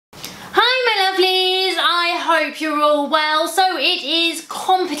hope you're all well. So it is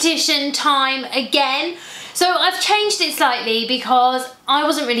competition time again. So I've changed it slightly because I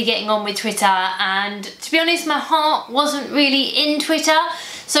wasn't really getting on with Twitter, and to be honest, my heart wasn't really in Twitter.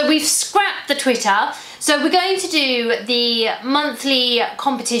 So we've scrapped the Twitter. So we're going to do the monthly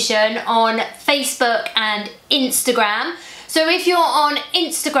competition on Facebook and Instagram. So if you're on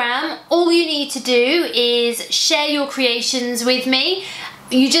Instagram, all you need to do is share your creations with me.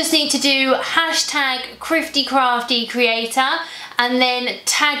 You just need to do hashtag CriftyCraftyCreator and then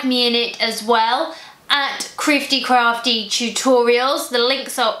tag me in it as well at CriftyCraftyTutorials. The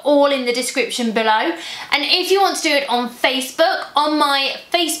links are all in the description below. And if you want to do it on Facebook, on my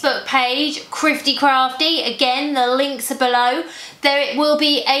Facebook page, Crifty Crafty, again, the links are below. There will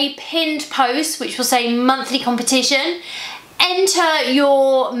be a pinned post which will say monthly competition. Enter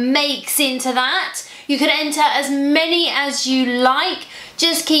your makes into that. You can enter as many as you like.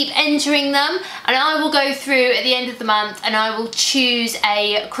 Just keep entering them, and I will go through at the end of the month and I will choose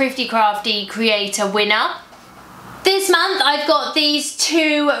a Crifty Crafty creator winner. This month I've got these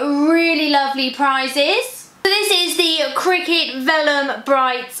two really lovely prizes. This is the Cricut Vellum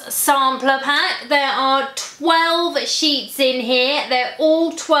Brights sampler pack. There are 12 sheets in here. They're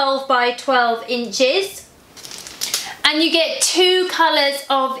all 12 by 12 inches. And you get 2 colours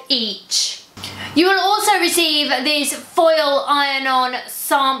of each. You will also receive this foil iron-on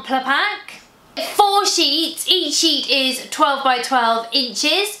sampler pack. 4 sheets, each sheet is 12 by 12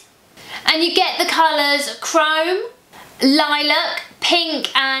 inches. And you get the colours chrome, lilac,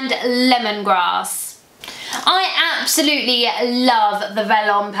 pink and lemongrass. I absolutely love the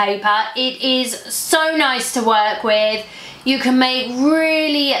vellum paper. It is so nice to work with. You can make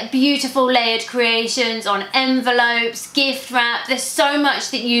really beautiful layered creations on envelopes, gift wrap. There's so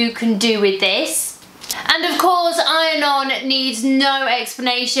much that you can do with this. And of course, iron-on needs no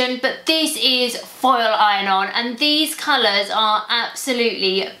explanation, but this is foil iron-on and these colours are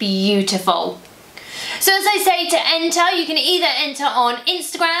absolutely beautiful. So as I say, to enter, you can either enter on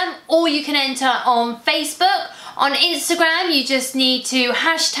Instagram or you can enter on Facebook. On Instagram, you just need to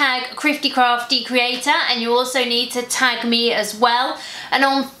hashtag CriftyCraftyCreator and you also need to tag me as well. And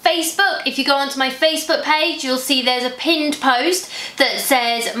on Facebook, if you go onto my Facebook page, you'll see there's a pinned post that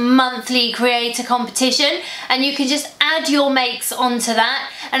says monthly creator competition, and you can just add your makes onto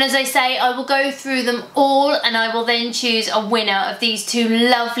that. And as I say, I will go through them all and I will then choose a winner of these two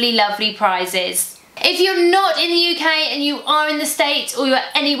lovely, lovely prizes. If you're not in the UK and you are in the States or you're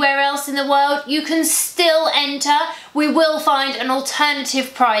anywhere else in the world, you can still enter. We will find an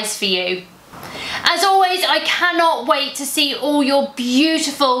alternative prize for you. As always, I cannot wait to see all your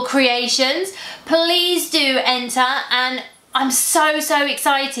beautiful creations. Please do enter, and I'm so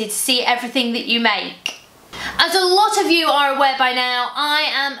excited to see everything that you make. As a lot of you are aware by now, I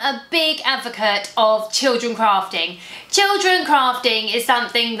am a big advocate of children crafting. Children crafting is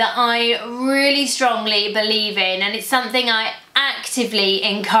something that I really strongly believe in, and it's something I actively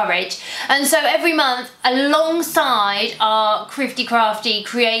encourage. And so every month, alongside our Crifty Crafty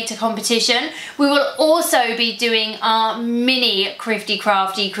creator competition, we will also be doing our mini Crifty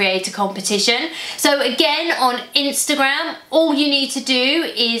Crafty creator competition. So again, on Instagram, all you need to do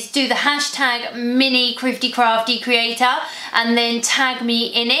is do the hashtag mini Crifty Crafty creator and then tag me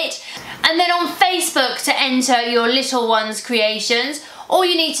in it. And then on Facebook, to enter your little one's creations, all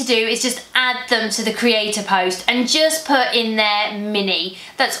you need to do is just add them to the creator post and just put in there mini.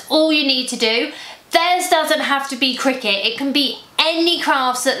 That's all you need to do. Theirs doesn't have to be Cricut. It can be any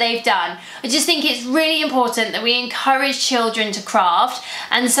crafts that they've done. I just think it's really important that we encourage children to craft,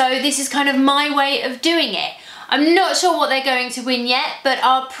 and so this is kind of my way of doing it. I'm not sure what they're going to win yet, but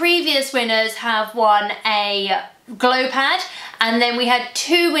our previous winners have won a glow pad, and then we had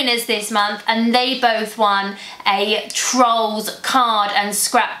 2 winners this month and they both won a Trolls card and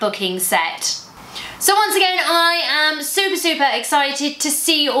scrapbooking set. So once again, I am super excited to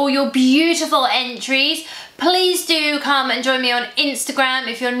see all your beautiful entries. Please do come and join me on Instagram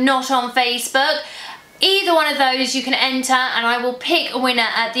if you're not on Facebook. Either one of those you can enter and I will pick a winner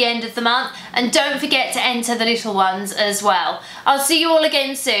at the end of the month. And don't forget to enter the little ones as well. I'll see you all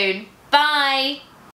again soon. Bye!